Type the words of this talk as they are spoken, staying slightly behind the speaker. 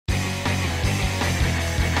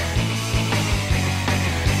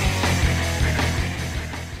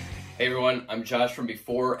Hey everyone, I'm Josh from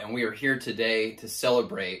before, and we are here today to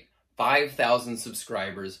celebrate 5,000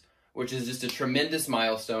 subscribers, which is just a tremendous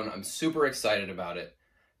milestone. I'm super excited about it.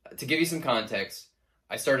 To give you some context,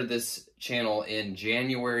 I started this channel in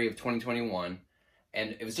January of 2021,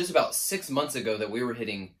 and it was just about 6 months ago that we were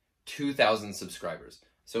hitting 2,000 subscribers.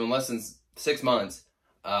 So in less than 6 months,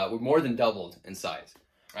 we're more than doubled in size.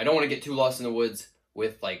 I don't want to get too lost in the woods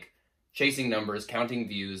with like chasing numbers, counting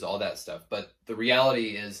views, all that stuff, but the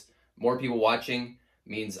reality is more people watching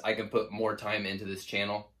means I can put more time into this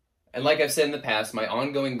channel. And like I've said in the past, my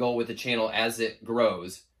ongoing goal with the channel as it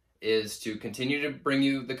grows is to continue to bring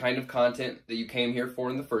you the kind of content that you came here for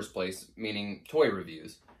in the first place, meaning toy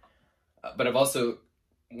reviews. But I've also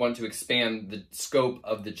want to expand the scope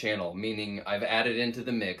of the channel, meaning I've added into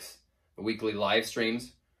the mix the weekly live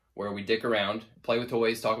streams where we dick around, play with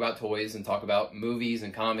toys, talk about toys, and talk about movies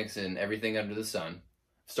and comics and everything under the sun.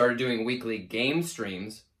 Started doing weekly game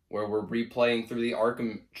streams where we're replaying through the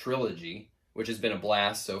Arkham trilogy, which has been a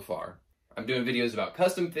blast so far. I'm doing videos about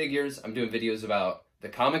custom figures, I'm doing videos about the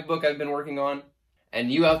comic book I've been working on,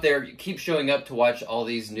 and you out there, you keep showing up to watch all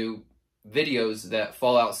these new videos that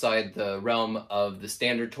fall outside the realm of the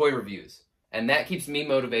standard toy reviews. And that keeps me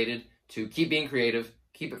motivated to keep being creative,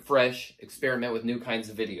 keep it fresh, experiment with new kinds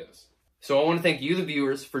of videos. So I want to thank you, the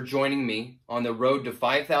viewers, for joining me on the road to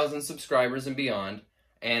 5,000 subscribers and beyond.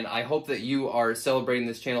 And I hope that you are celebrating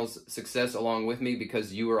this channel's success along with me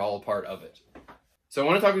because you are all a part of it. So I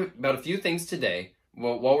want to talk about a few things today.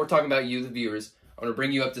 While we're talking about you, the viewers, I want to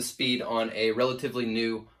bring you up to speed on a relatively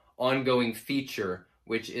new ongoing feature,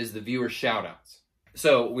 which is the viewer shoutouts.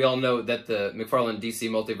 So we all know that the McFarlane DC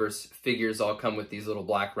Multiverse figures all come with these little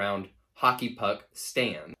black round hockey puck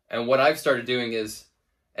stands. And what I've started doing is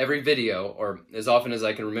every video, or as often as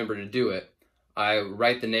I can remember to do it, I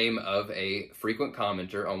write the name of a frequent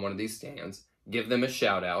commenter on one of these stands, give them a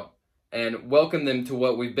shout out, and welcome them to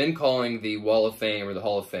what we've been calling the Wall of Fame or the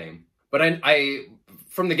Hall of Fame. But I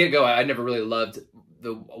from the get-go, I never really loved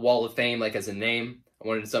the Wall of Fame like as a name. I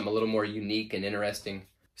wanted something a little more unique and interesting.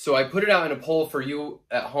 So I put it out in a poll for you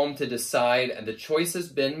at home to decide, and the choice has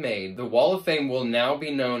been made. The Wall of Fame will now be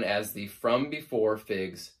known as the From Before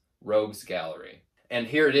Figs Rogues Gallery. And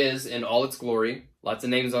here it is in all its glory. Lots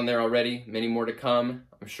of names on there already, many more to come.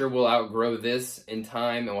 I'm sure we'll outgrow this in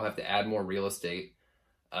time and we'll have to add more real estate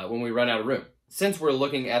when we run out of room. Since we're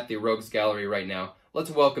looking at the Rogues Gallery right now,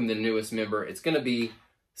 let's welcome the newest member. It's going to be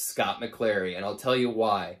Scott McClary, and I'll tell you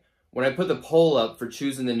why. When I put the poll up for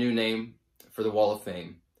choosing the new name for the Wall of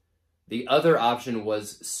Fame, the other option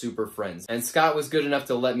was Super Friends. And Scott was good enough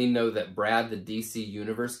to let me know that Brad, the DC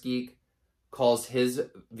Universe Geek, calls his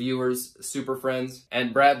viewers Super Friends.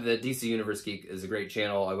 And Brad, the DC Universe Geek, is a great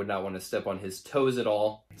channel. I would not want to step on his toes at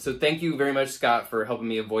all. So thank you very much, Scott, for helping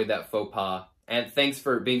me avoid that faux pas. And thanks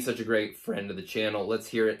for being such a great friend of the channel. Let's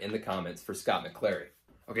hear it in the comments for Scott McClary.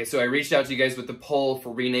 Okay, so I reached out to you guys with the poll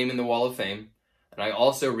for renaming the Wall of Fame. And I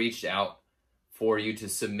also reached out for you to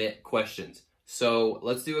submit questions. So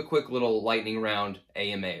let's do a quick little lightning round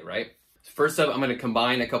AMA, right? First up, I'm going to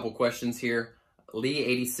combine a couple questions here.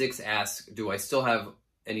 Lee86 asks, do I still have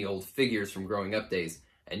any old figures from growing up days?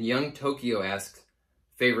 And Young Tokyo asks,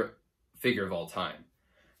 favorite figure of all time?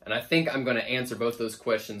 And I think I'm going to answer both those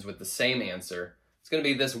questions with the same answer. It's going to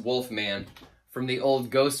be this Wolfman from the old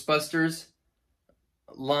Ghostbusters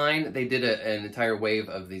line. They did an entire wave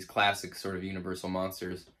of these classic sort of Universal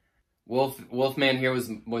monsters. Wolfman here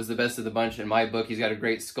was the best of the bunch in my book. He's got a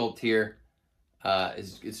great sculpt here.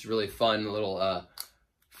 It's really fun, a little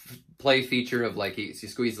play feature of like you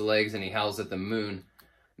squeeze the legs and he howls at the moon.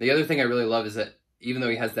 The other thing I really love is that even though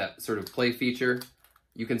he has that sort of play feature,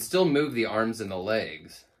 you can still move the arms and the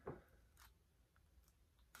legs.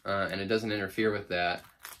 And it doesn't interfere with that.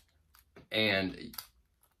 And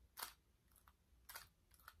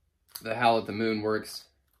the howl at the moon works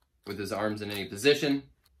with his arms in any position.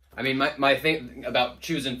 I mean, my thing about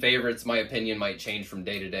choosing favorites, my opinion might change from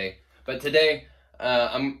day to day. But today,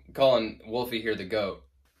 I'm calling Wolfie here the GOAT.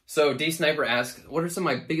 So D Sniper asks, what are some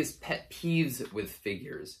of my biggest pet peeves with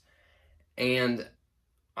figures? And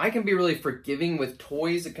I can be really forgiving with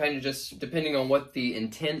toys. It kind of just, depending on what the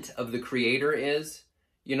intent of the creator is.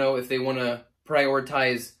 You know, if they want to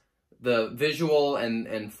prioritize the visual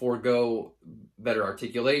and forego better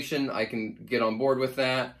articulation, I can get on board with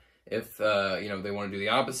that. If you know, they want to do the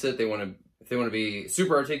opposite, if they want to be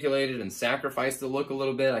super articulated and sacrifice the look a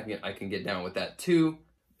little bit, I can get down with that too.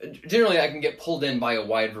 Generally, I can get pulled in by a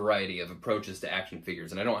wide variety of approaches to action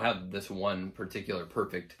figures, and I don't have this one particular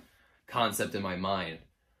perfect concept in my mind.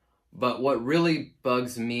 But what really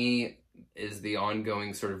bugs me is the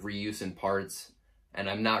ongoing sort of reuse in parts and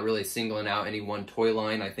I'm not really singling out any one toy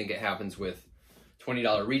line. I think it happens with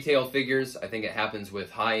 $20 retail figures. I think it happens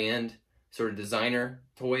with high-end sort of designer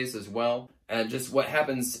toys as well. And just what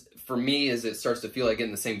happens for me is it starts to feel like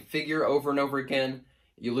getting the same figure over and over again.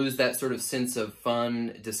 You lose that sort of sense of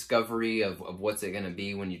fun, discovery of what's it going to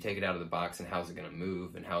be when you take it out of the box, and how's it going to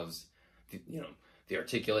move, and how's, you know, the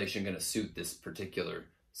articulation going to suit this particular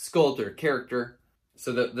sculpt or character.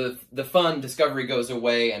 So the fun discovery goes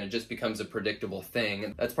away, and it just becomes a predictable thing.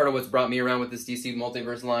 And that's part of what's brought me around with this DC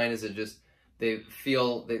Multiverse line, is it just, they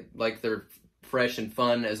feel like they're fresh and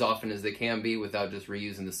fun as often as they can be without just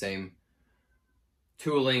reusing the same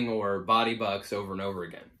tooling or body bucks over and over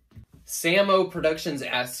again. Samo Productions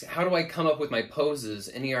asks, how do I come up with my poses?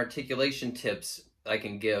 Any articulation tips I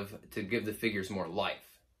can give to give the figures more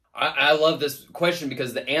life? I love this question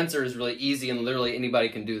because the answer is really easy and literally anybody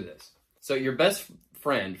can do this. So your best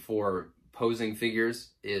friend for posing figures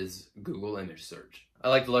is Google image search. I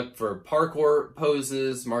like to look for parkour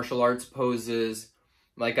poses, martial arts poses.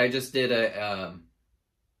 Like I just did a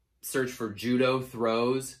search for judo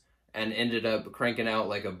throws and ended up cranking out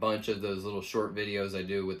like a bunch of those little short videos I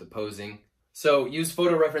do with the posing. So use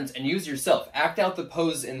photo reference and use yourself. Act out the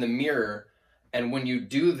pose in the mirror, and when you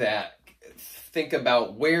do that, think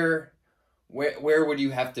about where would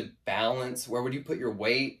you have to balance, where would you put your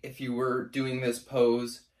weight if you were doing this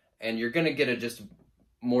pose, and you're gonna get a just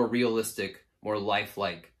more realistic, more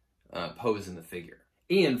lifelike pose in the figure.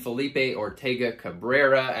 Ian Felipe Ortega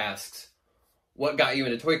Cabrera asks, what got you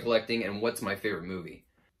into toy collecting and what's my favorite movie?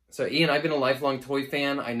 So Ian, I've been a lifelong toy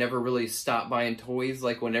fan. I never really stopped buying toys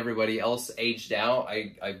like when everybody else aged out.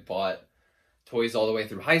 I bought toys all the way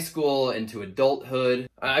through high school into adulthood.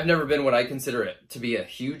 I've never been what I consider it to be a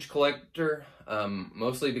huge collector,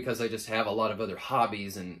 mostly because I just have a lot of other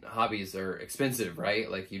hobbies, and hobbies are expensive,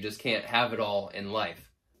 right? Like you just can't have it all in life.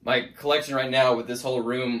 My collection right now, with this whole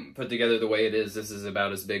room put together the way it is, this is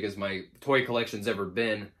about as big as my toy collection's ever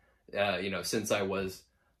been, you know, since I was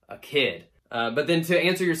a kid. But then to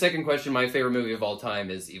answer your second question, my favorite movie of all time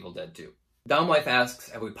is Evil Dead 2. Dom Life asks,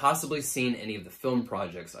 have we possibly seen any of the film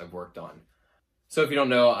projects I've worked on? So if you don't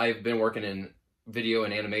know, I've been working in video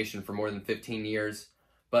and animation for more than 15 years.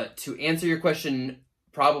 But to answer your question,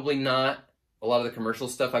 probably not. A lot of the commercial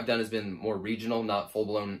stuff I've done has been more regional, not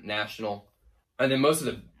full-blown national. And then most of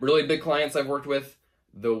the really big clients I've worked with,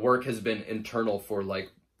 the work has been internal for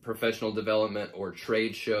like professional development or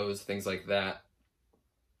trade shows, things like that.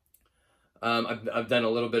 I've done a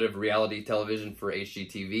little bit of reality television for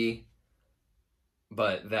HGTV,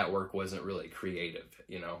 but that work wasn't really creative,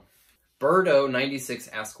 you know.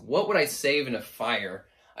 Birdo96 asks, what would I save in a fire?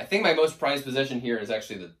 I think my most prized possession here is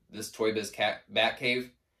actually this Toy Biz Bat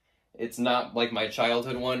Cave. It's not like my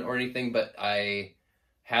childhood one or anything, but I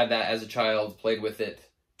had that as a child, played with it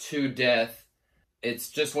to death. It's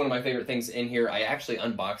just one of my favorite things in here. I actually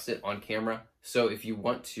unboxed it on camera, so if you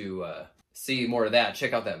want to see more of that,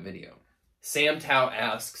 check out that video. Sam Tao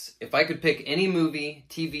asks, if I could pick any movie,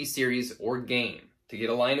 TV series, or game to get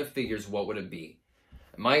a line of figures, what would it be?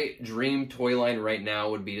 My dream toy line right now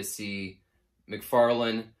would be to see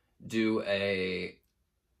McFarlane do a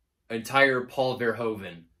entire Paul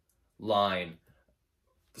Verhoeven line.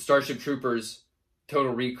 The Starship Troopers,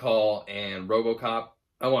 Total Recall, and RoboCop.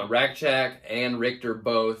 I want Rakchak and Richter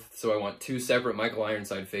both, so I want 2 separate Michael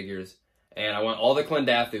Ironside figures. And I want all the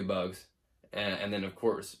Klendathu bugs. And then, of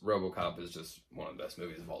course, RoboCop is just one of the best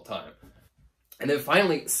movies of all time. And then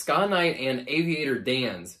finally, Ska Knight and Aviator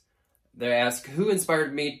Dan's. They ask, who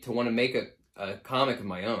inspired me to want to make a comic of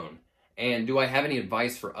my own? And do I have any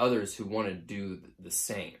advice for others who want to do the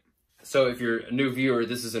same? So if you're a new viewer,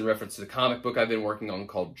 this is in reference to the comic book I've been working on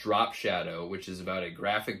called Drop Shadow, which is about a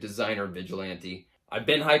graphic designer vigilante. I've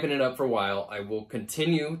been hyping it up for a while. I will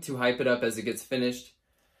continue to hype it up as it gets finished.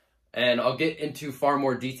 And I'll get into far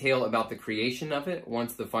more detail about the creation of it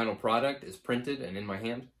once the final product is printed and in my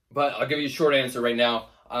hand. But I'll give you a short answer right now.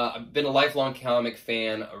 I've been a lifelong comic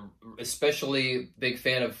fan, especially big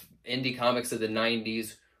fan of indie comics of the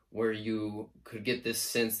 90s, where you could get this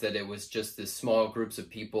sense that it was just this small groups of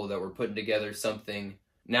people that were putting together something.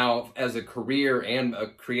 Now, as a career and a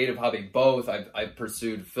creative hobby, both, I've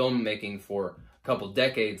pursued filmmaking for a couple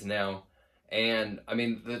decades now. And I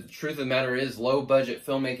mean, the truth of the matter is, low budget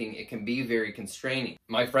filmmaking, it can be very constraining.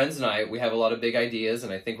 My friends and I, we have a lot of big ideas,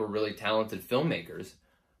 and I think we're really talented filmmakers,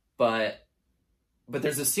 but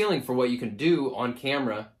there's a ceiling for what you can do on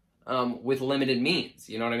camera with limited means,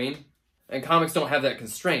 you know what I mean? And comics don't have that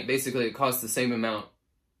constraint. Basically, it costs the same amount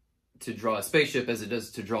to draw a spaceship as it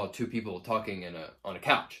does to draw 2 people talking on a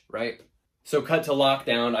couch, right? So cut to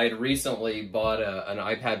lockdown, I had recently bought an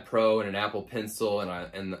iPad Pro and an Apple Pencil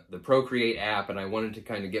and the Procreate app, and I wanted to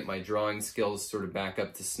kind of get my drawing skills sort of back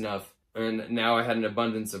up to snuff. And now I had an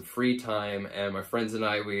abundance of free time, and my friends and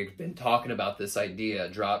I, we'd been talking about this idea,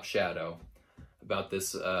 Drop Shadow, about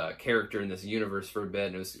this character in this universe for a bit,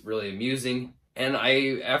 and it was really amusing. And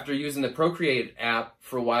after using the Procreate app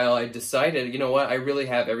for a while, I decided, you know what, I really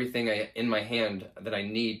have everything in my hand that I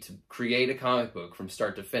need to create a comic book from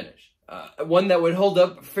start to finish. One that would hold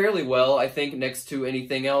up fairly well, I think, next to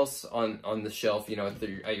anything else on the shelf, you know,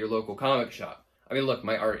 at your local comic shop. I mean, look,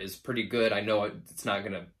 my art is pretty good. I know it's not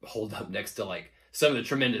going to hold up next to, like, some of the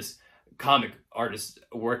tremendous comic artists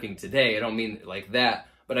working today. I don't mean like that,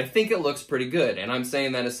 but I think it looks pretty good, and I'm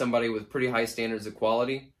saying that as somebody with pretty high standards of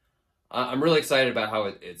quality. I'm really excited about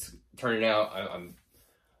how it's turning out. I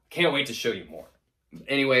can't wait to show you more.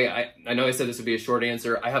 Anyway, I know I said this would be a short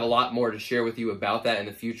answer. I have a lot more to share with you about that in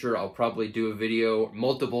the future. I'll probably do a video,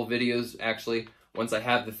 multiple videos actually, once I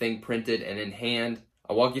have the thing printed and in hand.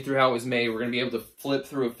 I'll walk you through how it was made. We're going to be able to flip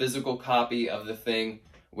through a physical copy of the thing,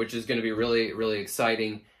 which is going to be really, really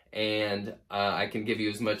exciting. And I can give you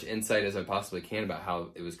as much insight as I possibly can about how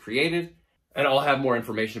it was created. And I'll have more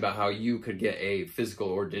information about how you could get a physical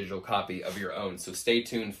or digital copy of your own. So stay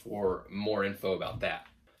tuned for more info about that.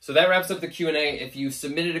 So that wraps up the Q&A. If you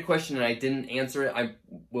submitted a question and I didn't answer it, I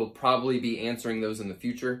will probably be answering those in the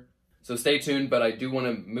future. So stay tuned, but I do want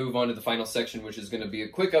to move on to the final section, which is going to be a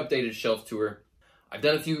quick updated shelf tour. I've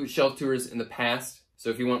done a few shelf tours in the past, so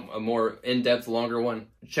if you want a more in-depth, longer one,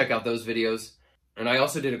 check out those videos. And I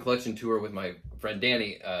also did a collection tour with my friend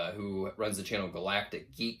Danny, who runs the channel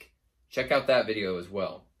Galactic Geek. Check out that video as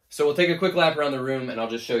well. So we'll take a quick lap around the room, and I'll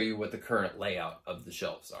just show you what the current layout of the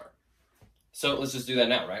shelves are. So let's just do that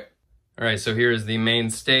now, right? All right, so here is the main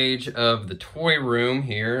stage of the toy room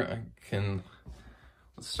here.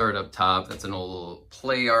 Let's start up top. That's an old little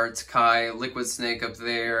Play Arts Kai, Liquid Snake up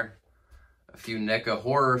there. A few NECA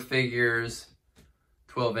horror figures,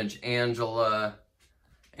 12-inch Angela,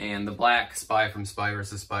 and the black Spy from Spy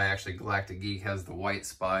vs. Spy. Actually, Galactic Geek has the white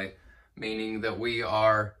Spy, meaning that we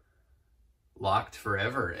are locked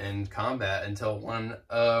forever in combat until one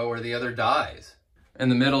or the other dies. In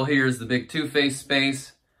the middle here is the big Two-Face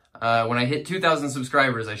space. When I hit 2,000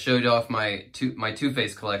 subscribers, I showed off my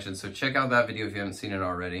Two-Face collection, so check out that video if you haven't seen it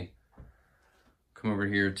already. Come over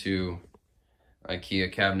here to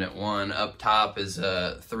IKEA Cabinet 1. Up top is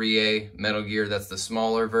a 3A Metal Gear. That's the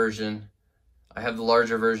smaller version. I have the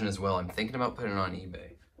larger version as well. I'm thinking about putting it on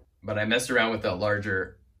eBay. But I messed around with that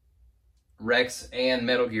larger Rex and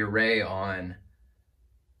Metal Gear Ray on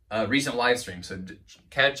a recent live stream, so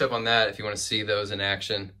catch up on that if you want to see those in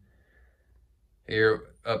action. Here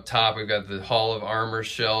up top, we've got the Hall of Armor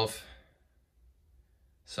shelf,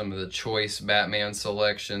 some of the choice Batman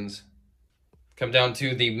selections. Come down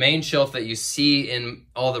to the main shelf that you see in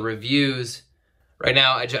all the reviews. Right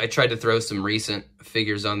now, I tried to throw some recent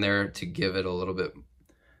figures on there to give it a little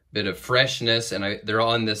bit of freshness, and they're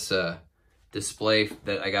on this display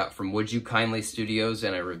that I got from Would You Kindly Studios,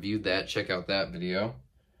 and I reviewed that. Check out that video.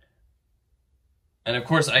 And of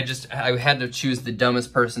course, I had to choose the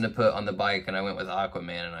dumbest person to put on the bike, and I went with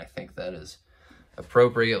Aquaman, and I think that is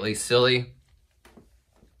appropriately silly.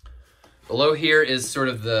 Below here is sort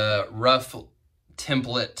of the rough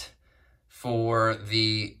template for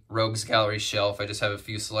the Rogues Gallery shelf. I just have a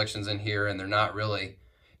few selections in here, and they're not really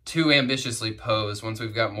too ambitiously posed. Once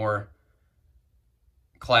we've got more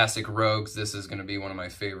classic Rogues, this is going to be one of my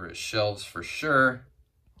favorite shelves for sure.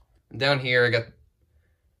 And down here, I got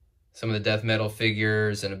some of the death metal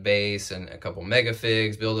figures and a base and a couple mega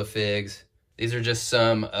figs, Build-A-Figs. These are just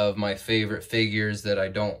some of my favorite figures that I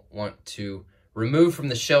don't want to remove from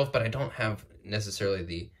the shelf, but I don't have necessarily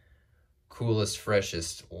the coolest,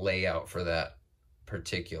 freshest layout for that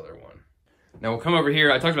particular one. Now we'll come over here.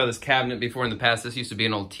 I talked about this cabinet before in the past. This used to be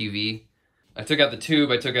an old TV. I took out the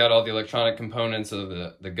tube, I took out all the electronic components of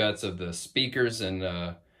the guts of the speakers,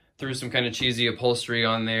 and threw some kind of cheesy upholstery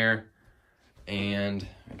on there. And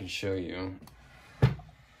I can show you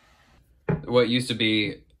what used to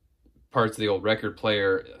be parts of the old record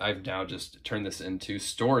player. I've now just turned this into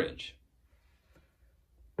storage.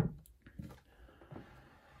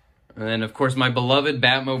 And then, of course, my beloved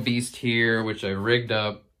Batmo Beast here, which I rigged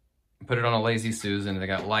up, put it on a Lazy Susan, and I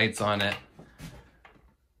got lights on it.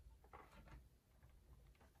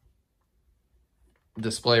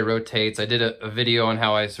 Display rotates. I did a video on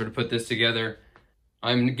how I sort of put this together.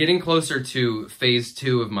 I'm getting closer to phase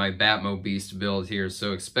 2 of my Batmo Beast build here,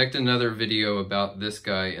 so expect another video about this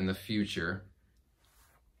guy in the future.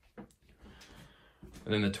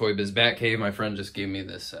 And then the Toy Biz Batcave, my friend just gave me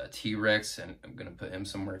this T-Rex, and I'm gonna put him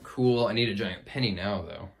somewhere cool. I need a giant penny now,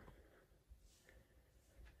 though.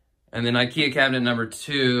 And then IKEA cabinet number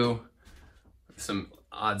 2, some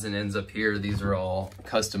odds and ends up here. These are all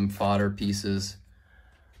custom fodder pieces.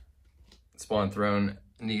 Spawn Throne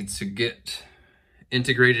needs to get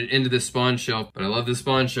integrated into the Spawn shelf, but I love the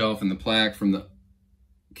Spawn shelf and the plaque from the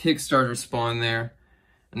Kickstarter Spawn there.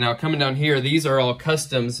 And now coming down here, these are all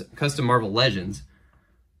custom Marvel Legends,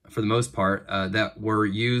 for the most part, that were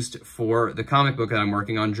used for the comic book that I'm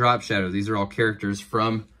working on, Drop Shadow. These are all characters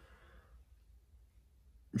from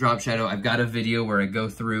Drop Shadow. I've got a video where I go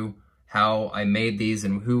through how I made these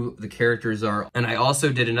and who the characters are. And I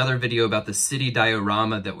also did another video about the city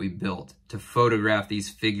diorama that we built to photograph these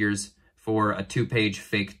figures for a 2-page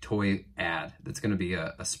fake toy ad that's gonna be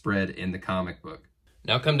a spread in the comic book.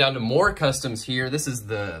 Now come down to more customs here. This is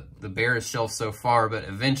the barest shelf so far, but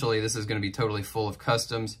eventually this is gonna be totally full of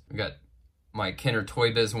customs. We've got my Kenner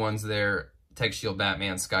Toy Biz ones there, Tech Shield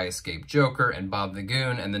Batman, Sky Escape Joker, and Bob the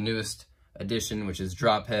Goon, and the newest addition, which is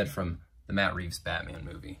Drophead from the Matt Reeves Batman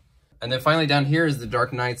movie. And then finally down here is the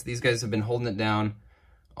Dark Knights. These guys have been holding it down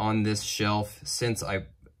on this shelf since I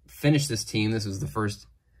finished this team. This was the first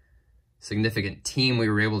significant team we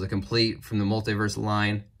were able to complete from the Multiverse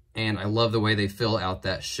line. And I love the way they fill out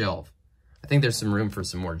that shelf. I think there's some room for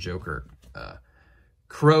some more Joker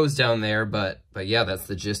crows down there, but yeah, that's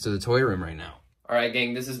the gist of the toy room right now. All right,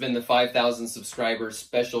 gang, this has been the 5,000 subscribers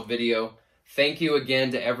special video. Thank you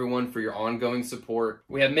again to everyone for your ongoing support.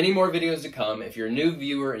 We have many more videos to come. If you're a new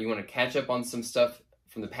viewer and you want to catch up on some stuff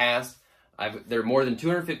from the past, there are more than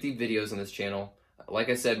 250 videos on this channel. Like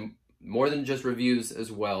I said, more than just reviews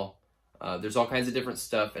as well. There's all kinds of different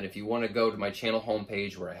stuff, and if you want to go to my channel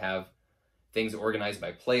homepage where I have things organized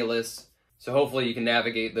by playlists, so hopefully you can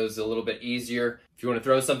navigate those a little bit easier. If you want to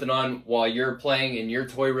throw something on while you're playing in your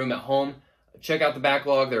toy room at home, check out the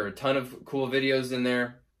backlog. There are a ton of cool videos in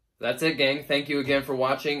there. That's it, gang. Thank you again for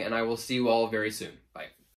watching, and I will see you all very soon.